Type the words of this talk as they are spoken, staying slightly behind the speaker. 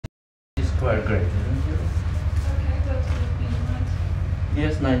square greater than 0. Okay, that would be 90.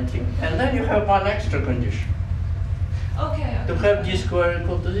 Yes, 90. And then you have one extra condition. Okay. To have d square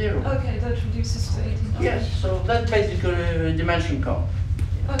equal to 0. Okay, that reduces to 18. Yes, so that's basically a dimension count.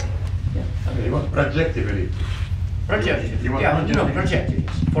 Okay. Yeah. Okay, you want projectivity. Projective. You want Yeah, projective. no, projective.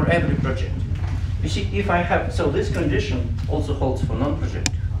 For every projective. You see, if I have, so this condition also holds for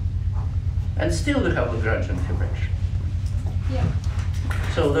non-projective. And still we have Lagrangian fibration. Yeah.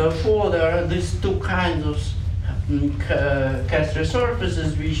 So therefore there are these two kinds of Kastner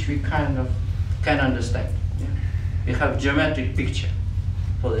surfaces which we kind of can understand. Yeah. We have geometric picture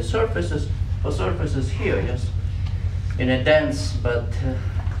for the surfaces, here, yes, in a dense, but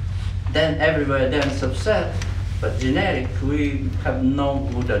then everywhere dense subset, but generic, we have no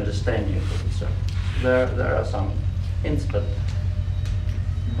good understanding of the surface. There are some hints, but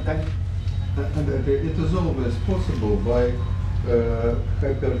okay. And it is always possible by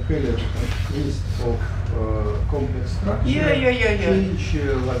hyperkahler list of complex structure. Yeah. Change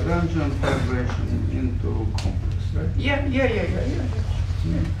Lagrangian fibration into complex, right? Yeah.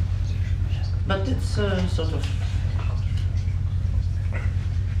 But it's sort of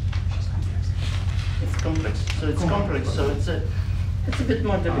it's complex. So it's complex. So it's a bit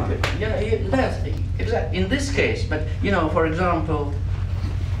more difficult. That's exactly in this case. But for example,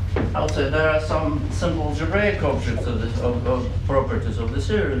 I would say there are some simple algebraic objects of properties of the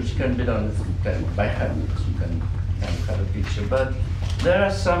series which can be done by hand. You can have a picture, but there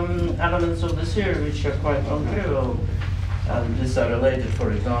are some elements of the series which are quite non-trivial, and these are related,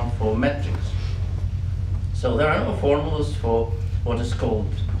 for example, for metrics. So there are no formulas for what is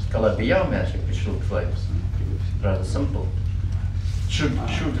called Calabi-Yau metric, which looks like rather simple. Should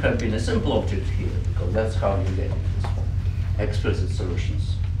have been a simple object here, because that's how you get these explicit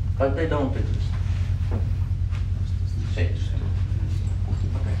solutions. But they don't exist.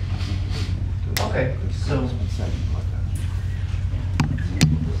 Okay, so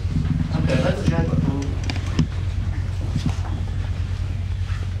let's get to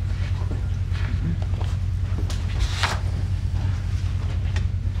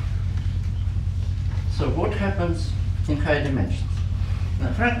so what happens in high dimensions?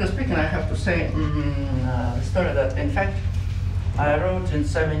 Now, frankly speaking, I have to say the story that in fact I wrote in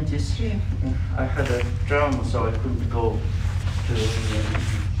 '73. I had a trauma, so I couldn't go to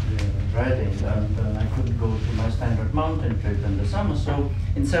Reading, and I couldn't go to my standard mountain trip in the summer. So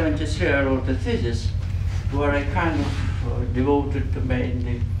in '73, I wrote a thesis where I kind of devoted to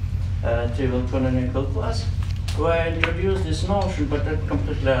mainly trivial canonical class, where I introduced this notion, but that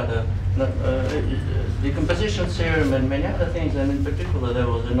completely other decomposition theorem and many other things. And in particular, there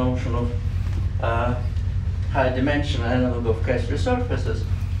was a notion of high dimension analog of Kastner surfaces,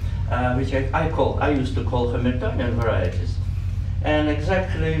 which I used to call Hamiltonian varieties. And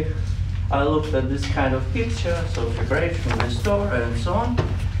exactly, I looked at this kind of picture, so fibration, restore, and so on.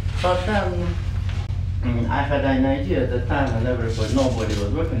 But then I had an idea at the time, and nobody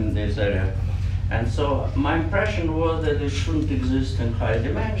was working in this area. And so my impression was that it shouldn't exist in high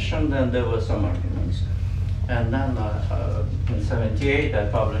dimension. Then there were some arguments. And then in '78, I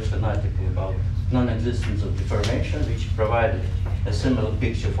published an article about non-existence of deformation, which provided a similar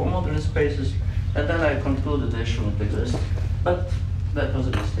picture for modular spaces. And then I concluded they shouldn't exist. But that was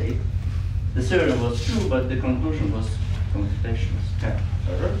a mistake. The theorem was true, but the conclusion was computational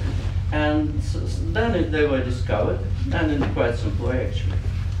error. And so then they were discovered, and in quite simple way, actually.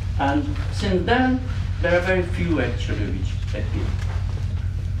 And since then, there are very few actually which appear.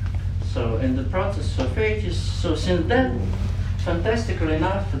 So in the process of ages, so since then, fantastically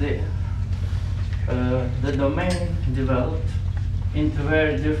enough, the domain developed into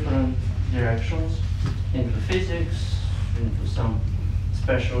very different directions, into physics, into some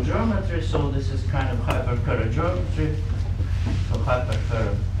special geometry. So this is kind of hyperkahler geometry. So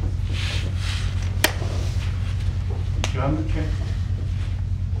hyperkahler geometry,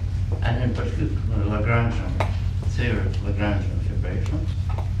 and in particular Lagrangian theory of Lagrangian fibrations,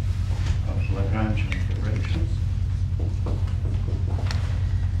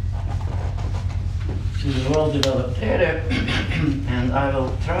 It is a well-developed area, and I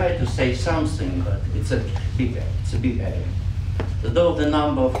will try to say something, but it's a big area. Though the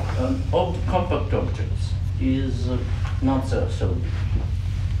number of compact objects is not so big.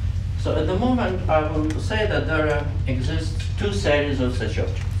 So at the moment, I want to say that there exist two series of such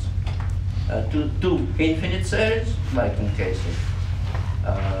objects. Two infinite series, like in case of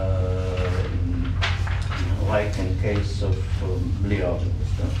Lie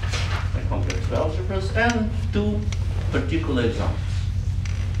algebras, complex algebras, and two particular examples.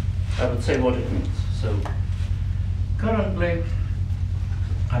 I would say what it means. So currently,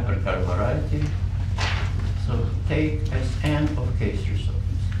 hyperkahler variety. So take Sn of K3 surface.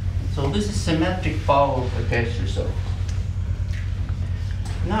 So this is symmetric power of the K3 surface.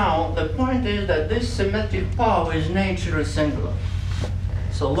 Now the point is that this symmetric power is naturally singular.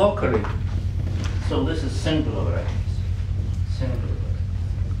 So locally, so this is singular varieties. Singular varieties.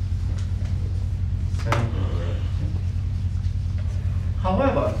 Singular varieties.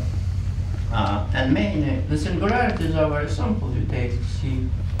 However, and mainly the singularities are very simple. You take C2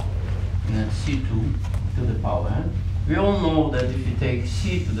 to the power n. We all know that if you take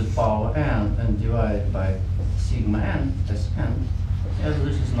C to the power n and divide by sigma n as n, yes,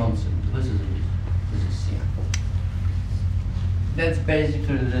 this is non-singular. This is C. That's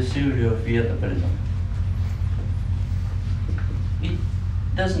basically the theory of Vieta prism. It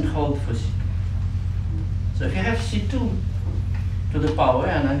doesn't hold for C2. So if you have C2 to the power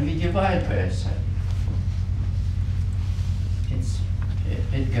n and we divide by Sn,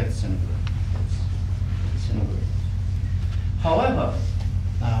 it gets singular. It's singular. However,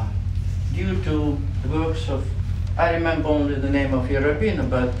 due to the works of, I remember only the name of Yerabina,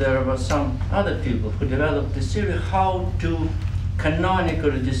 but there were some other people who developed the theory how to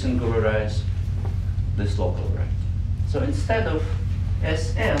canonically desingularize this local variety. So instead of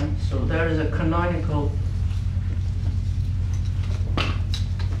Sn, so there is a canonical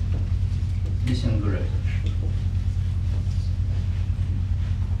desingularization.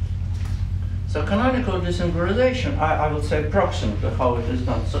 So canonical desingularization, I would say approximately how it is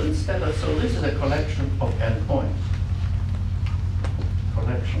done. So instead of, so this is a collection of n points.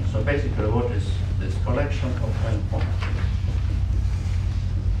 Collection, so basically what is this collection of n points?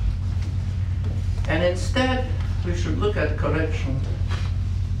 And instead, we should look at collection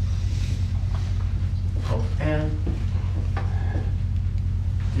of n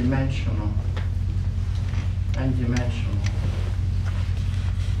dimensional and dimensional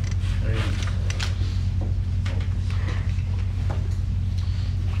rings.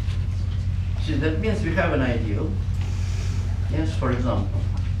 See, that means we have an ideal. Yes, for example.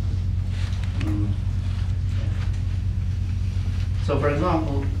 So for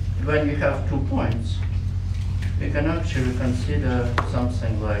example, when you have 2 points, we can actually consider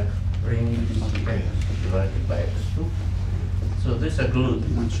something like ring x divided by x2. So this is a glued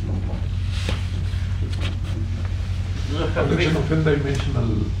dimensional point. Collection of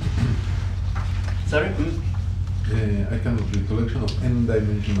n-dimensional. Sorry? I cannot read. Collection of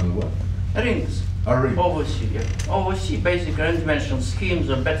n-dimensional what? Rings. Ring. Over C, yeah. Over C, basically n-dimensional schemes,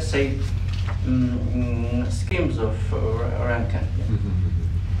 or better say, schemes of Rankin. Yeah.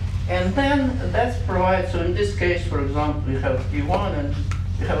 And then that's provides, so in this case, for example, you have P1 and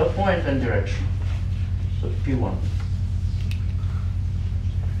you have a point and direction. So P1.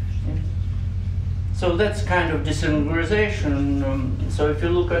 Yeah. So that's kind of desingularization. So if you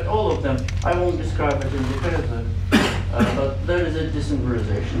look at all of them, I won't describe it in detail, but there is a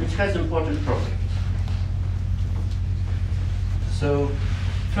desingularization which has important properties. So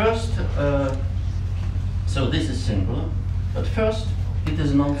first, so this is singular, but first it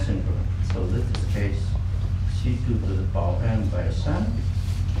is non-singular. So this is case C2 to the power n by Sn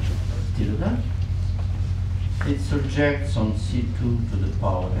tilde. It surjects on C2 to the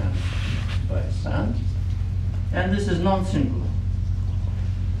power n by Sn, and this is non-singular.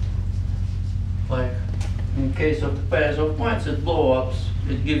 Like in case of pairs of points, it blow-ups,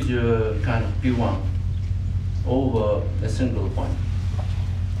 it gives you a kind of P1 over a single point.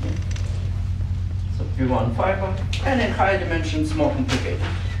 Yeah. So P1 fiber, and in high dimensions more complicated.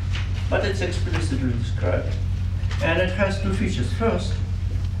 But it's explicitly described. And it has 2 features. First,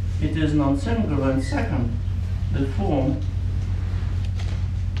 it is non-singular, and second, the form,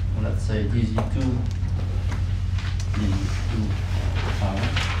 let's say dz2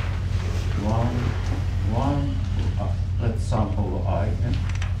 1, let's sum over I. Yeah?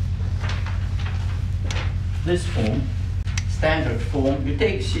 This form, standard form, you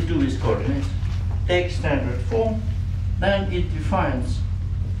take C2 with coordinates, take standard form, then it defines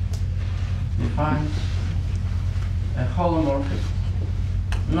a holomorphic,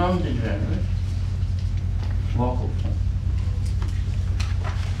 non-degenerate local form.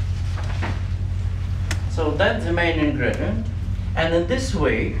 So that's the main ingredient, and in this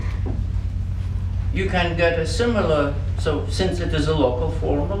way you can get a similar, so since it is a local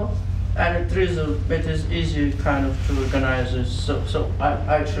formula, and it is easy kind of to organize this. So I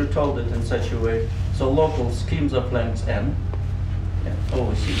actually told it in such a way. So local schemes of length n, yeah,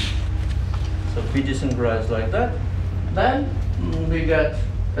 over C. So we desingularize like that. Then we get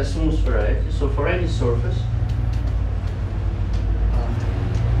a smooth variety. So for any surface,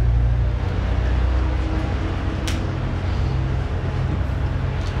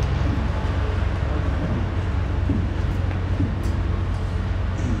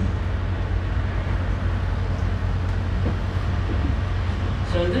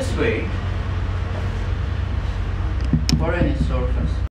 this way, for any surface,